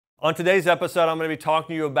On today's episode, I'm going to be talking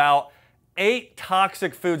to you about 8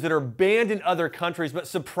 toxic foods that are banned in other countries, but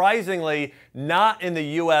surprisingly not in the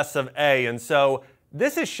US of A. And so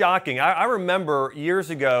this is shocking. I remember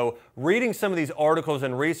years ago reading some of these articles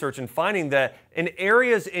and research and finding that in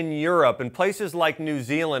areas in Europe, in places like New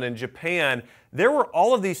Zealand and Japan, there were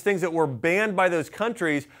all of these things that were banned by those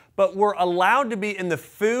countries, but were allowed to be in the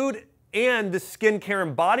food and the skincare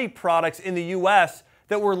and body products in the US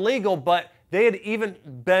that were legal, but they had even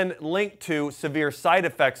been linked to severe side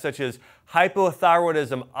effects such as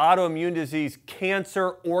hypothyroidism, autoimmune disease, cancer,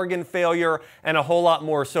 organ failure, and a whole lot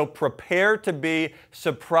more. So prepare to be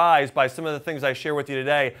surprised by some of the things I share with you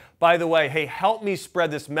today. By the way, hey, help me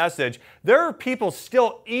spread this message. There are people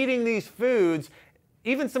still eating these foods,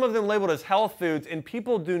 even some of them labeled as health foods, and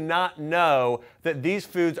people do not know that these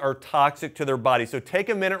foods are toxic to their body. So take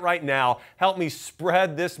a minute right now, help me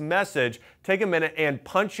spread this message. Take a minute and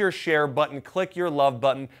punch your share button, click your love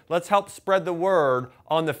button. Let's help spread the word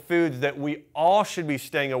on the foods that we all should be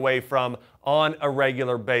staying away from on a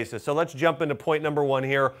regular basis. So let's jump into point number 1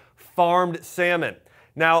 here, farmed salmon.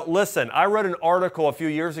 Now listen, I wrote an article a few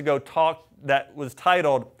years ago that was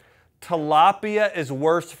titled, "Tilapia is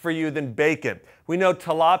worse for you than bacon." We know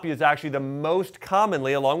tilapia is actually the most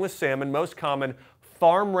commonly, along with salmon, most common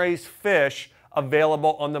farm-raised fish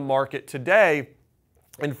available on the market today.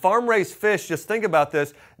 And farm-raised fish, just think about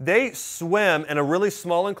this, they swim in a really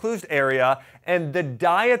small enclosed area, and the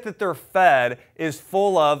diet that they're fed is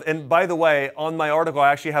full of, and by the way, on my article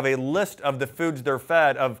I actually have a list of the foods they're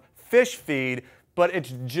fed of fish feed, but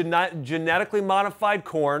it's genetically modified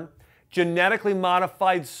corn, genetically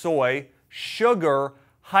modified soy, sugar,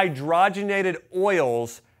 hydrogenated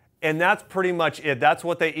oils, and that's pretty much it. That's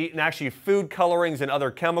what they eat, and actually food colorings and other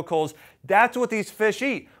chemicals. That's what these fish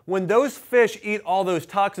eat. When those fish eat all those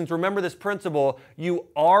toxins, remember this principle, you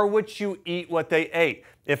are what you eat what they ate.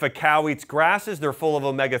 If a cow eats grasses, they're full of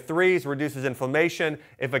omega-3s, reduces inflammation.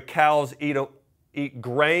 If a cows eat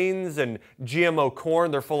grains and GMO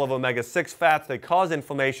corn, they're full of omega-6 fats, they cause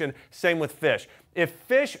inflammation. Same with fish. If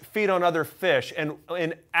fish feed on other fish and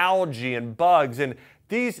algae and bugs and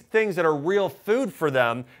these things that are real food for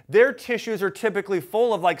them, their tissues are typically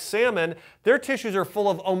full of, like salmon, their tissues are full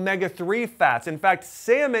of omega-3 fats. In fact,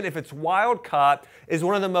 salmon, if it's wild caught, is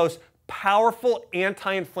one of the most powerful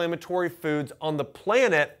anti-inflammatory foods on the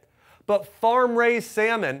planet. But farm-raised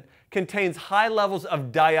salmon contains high levels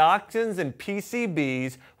of dioxins and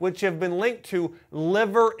PCBs, which have been linked to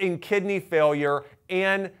liver and kidney failure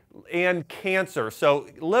and cancer. So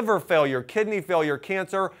liver failure, kidney failure,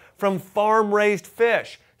 cancer from farm-raised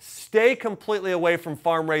fish. Stay completely away from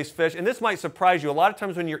farm-raised fish. And this might surprise you. A lot of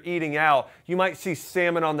times when you're eating out, you might see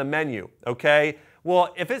salmon on the menu, okay?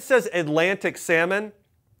 Well, if it says Atlantic salmon,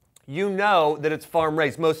 you know that it's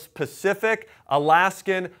farm-raised. Most Pacific,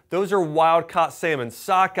 Alaskan, those are wild-caught salmon.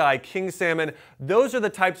 Sockeye, king salmon, those are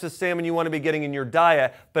the types of salmon you want to be getting in your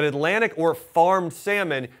diet. But Atlantic or farmed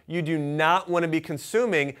salmon, you do not want to be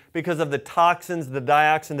consuming because of the toxins, the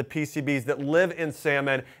dioxin, the PCBs that live in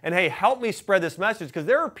salmon. And hey, help me spread this message because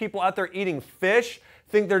there are people out there eating fish,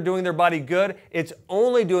 think they're doing their body good. It's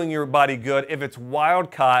only doing your body good if it's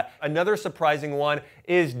wild caught. Another surprising one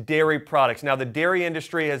is dairy products. Now, the dairy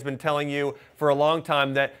industry has been telling you for a long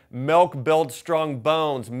time that milk builds strong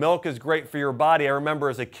bones. Milk is great for your body. I remember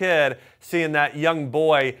as a kid seeing that young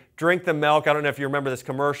boy drink the milk. I don't know if you remember this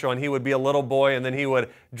commercial, and he would be a little boy and then he would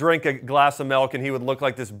drink a glass of milk and he would look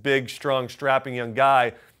like this big, strong, strapping young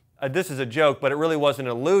guy. This is a joke, but it really wasn't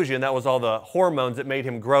an illusion. That was all the hormones that made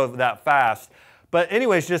him grow that fast. But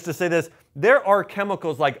anyways, just to say this, there are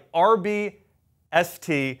chemicals like RBST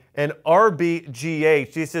and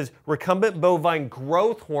RBGH. This is recombinant bovine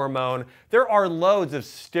growth hormone. There are loads of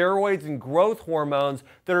steroids and growth hormones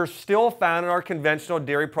that are still found in our conventional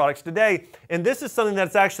dairy products today. And this is something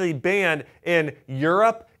that's actually banned in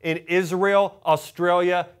Europe, in Israel,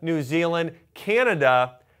 Australia, New Zealand,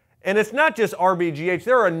 Canada. And it's not just RBGH.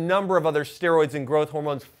 There are a number of other steroids and growth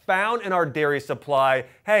hormones found in our dairy supply.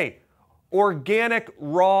 Hey, organic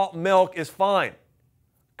raw milk is fine.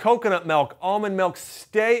 Coconut milk, almond milk,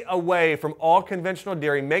 stay away from all conventional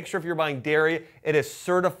dairy. Make sure if you're buying dairy, it is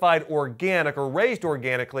certified organic or raised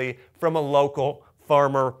organically from a local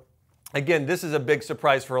farmer. Again, this is a big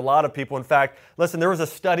surprise for a lot of people. In fact, listen, there was a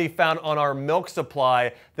study found on our milk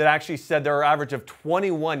supply that actually said there are an average of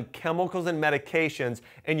 21 chemicals and medications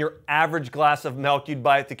in your average glass of milk you'd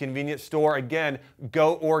buy at the convenience store. Again,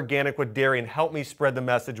 go organic with dairy and help me spread the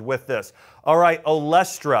message with this. All right,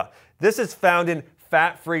 olestra. This is found in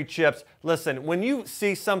fat-free chips. Listen, when you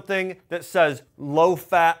see something that says low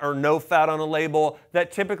fat or no fat on a label,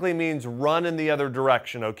 that typically means run in the other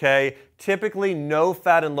direction, okay? Typically no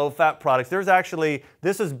fat and low fat products. There's actually,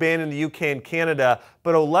 this is banned in the UK and Canada,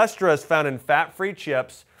 but Olestra is found in fat-free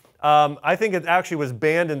chips. I think it actually was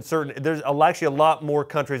banned in certain, there's actually a lot more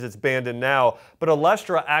countries it's banned in now, but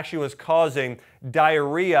Olestra actually was causing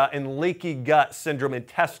diarrhea and leaky gut syndrome,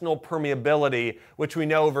 intestinal permeability, which we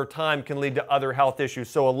know over time can lead to other health issues.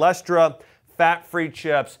 So Olestra, fat-free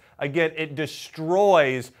chips, again, it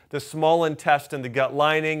destroys the small intestine, the gut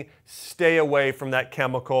lining. Stay away from that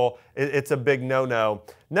chemical. It's a big no-no.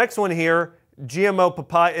 Next one here, GMO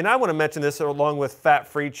papaya, and I want to mention this along with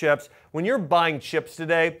fat-free chips. When you're buying chips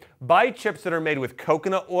today, buy chips that are made with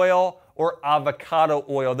coconut oil or avocado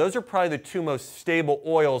oil. Those are probably the two most stable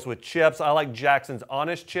oils with chips. I like Jackson's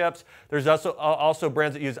Honest chips. There's also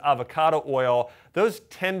brands that use avocado oil. Those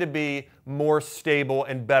tend to be more stable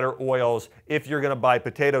and better oils if you're going to buy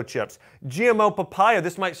potato chips. GMO papaya,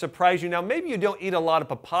 this might surprise you. Now, maybe you don't eat a lot of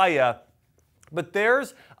papaya, but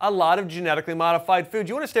there's a lot of genetically modified foods.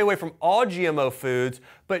 You want to stay away from all GMO foods,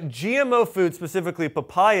 but GMO food, specifically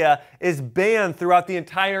papaya, is banned throughout the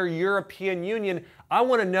entire European Union. I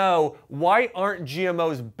want to know, why aren't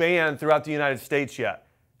GMOs banned throughout the United States yet?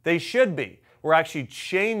 They should be. We're actually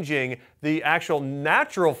changing the actual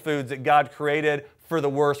natural foods that God created for the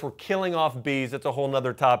worse. We're killing off bees. That's a whole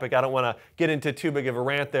nother topic. I don't want to get into too big of a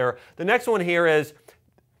rant there. The next one here is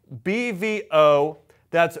BVO.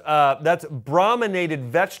 That's brominated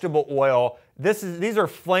vegetable oil. These are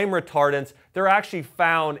flame retardants. They're actually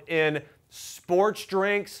found in sports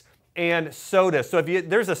drinks and soda. So if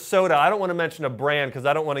there's a soda, I don't want to mention a brand because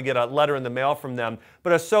I don't want to get a letter in the mail from them,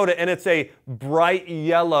 but a soda, and it's a bright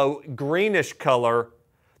yellow, greenish color,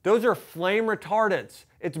 those are flame retardants.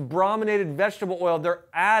 It's brominated vegetable oil. They're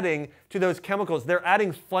adding to those chemicals. They're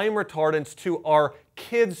adding flame retardants to our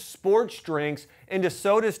kids' sports drinks and to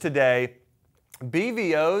sodas today.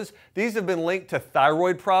 BVOs, these have been linked to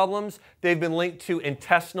thyroid problems. They've been linked to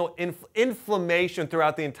intestinal inflammation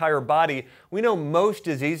throughout the entire body. We know most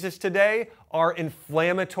diseases today are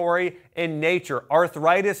inflammatory in nature.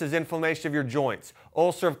 Arthritis is inflammation of your joints.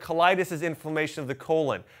 Ulcerative colitis is inflammation of the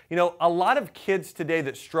colon. You know, a lot of kids today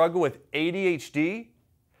that struggle with ADHD,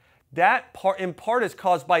 that in part is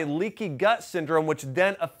caused by leaky gut syndrome, which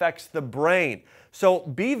then affects the brain. So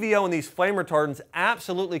BVO and these flame retardants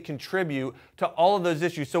absolutely contribute to all of those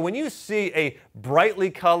issues. So when you see a brightly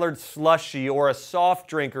colored slushie or a soft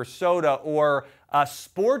drink or soda or a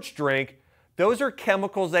sports drink, those are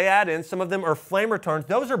chemicals they add in. Some of them are flame retardants.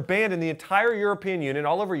 Those are banned in the entire European Union,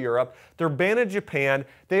 all over Europe. They're banned in Japan.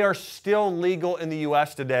 They are still legal in the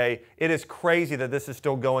US today. It is crazy that this is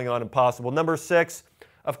still going on and possible. Number 6,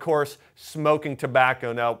 of course, smoking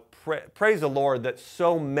tobacco. Now, praise the Lord that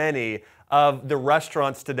so many of the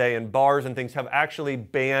restaurants today and bars and things have actually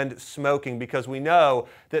banned smoking, because we know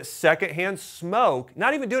that secondhand smoke,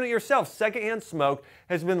 not even doing it yourself, secondhand smoke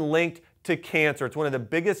has been linked to cancer. It's one of the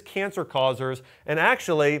biggest cancer causers. And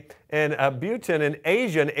actually, in Bhutan, in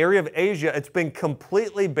Asia, an area of Asia, it's been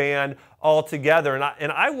completely banned altogether.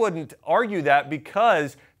 And I wouldn't argue that,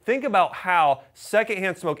 because think about how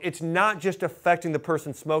secondhand smoke, it's not just affecting the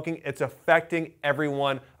person smoking, it's affecting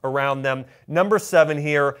everyone around them. Number 7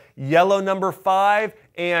 here, yellow number 5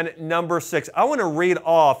 and number 6. I want to read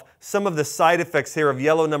off some of the side effects here of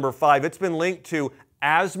yellow number 5. It's been linked to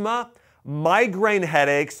asthma, migraine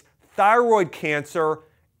headaches, thyroid cancer,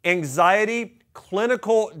 anxiety,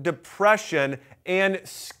 clinical depression, and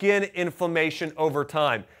skin inflammation over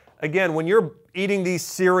time. Again, when you're eating these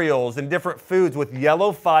cereals and different foods with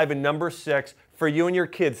yellow 5 and number 6, for you and your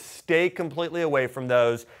kids, stay completely away from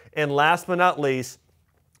those. And last but not least,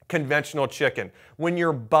 conventional chicken. When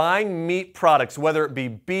you're buying meat products, whether it be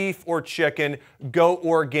beef or chicken, go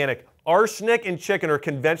organic. Arsenic in chicken, or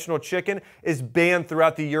conventional chicken, is banned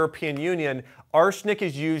throughout the European Union. Arsenic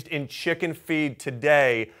is used in chicken feed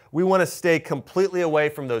today. We want to stay completely away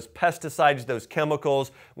from those pesticides, those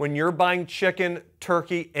chemicals. When you're buying chicken,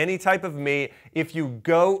 turkey, any type of meat, if you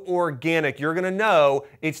go organic, you're going to know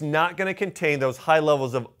it's not going to contain those high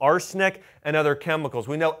levels of arsenic and other chemicals.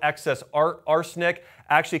 We know excess arsenic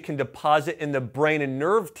actually can deposit in the brain and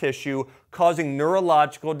nerve tissue, causing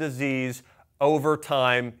neurological disease over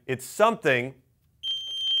time. It's something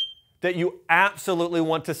that you absolutely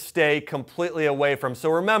want to stay completely away from. So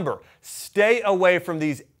remember, stay away from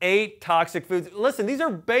these 8 toxic foods. Listen, these are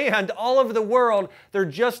banned all over the world. They're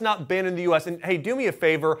just not banned in the US. And hey, do me a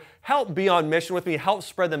favor, help be on mission with me, help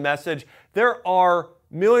spread the message. There are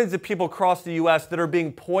millions of people across the U.S. that are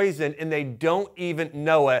being poisoned and they don't even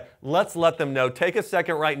know it. Let's let them know. Take a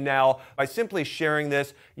second right now. By simply sharing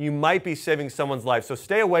this, you might be saving someone's life. So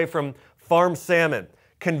stay away from farm salmon,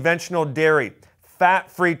 conventional dairy,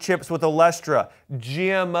 fat-free chips with olestra,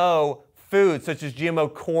 GMO foods such as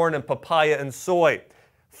GMO corn and papaya and soy,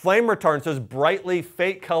 flame retardants, those brightly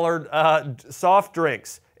fake-colored soft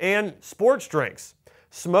drinks, and sports drinks,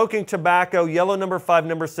 smoking tobacco, yellow number 5,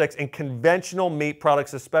 number 6, and conventional meat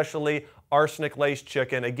products, especially arsenic-laced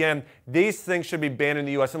chicken. Again, these things should be banned in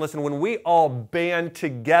the U.S. And listen, when we all band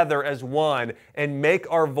together as one and make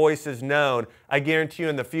our voices known, I guarantee you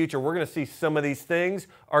in the future, we're going to see some of these things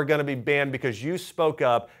are going to be banned because you spoke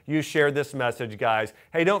up, you shared this message, guys.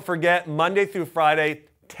 Hey, don't forget, Monday through Friday,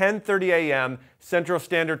 10:30 a.m. Central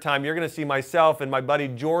Standard Time, you're going to see myself and my buddy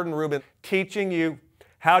Jordan Rubin teaching you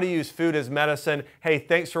how to use food as medicine. Hey,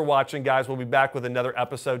 thanks for watching, guys. We'll be back with another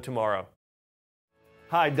episode tomorrow.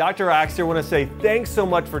 Hi, Dr. Axe here. I want to say thanks so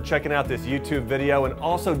much for checking out this YouTube video, and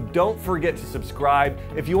also don't forget to subscribe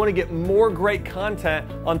if you want to get more great content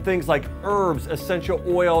on things like herbs, essential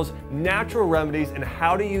oils, natural remedies, and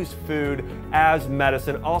how to use food as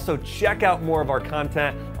medicine. Also, check out more of our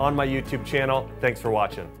content on my YouTube channel. Thanks for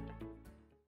watching.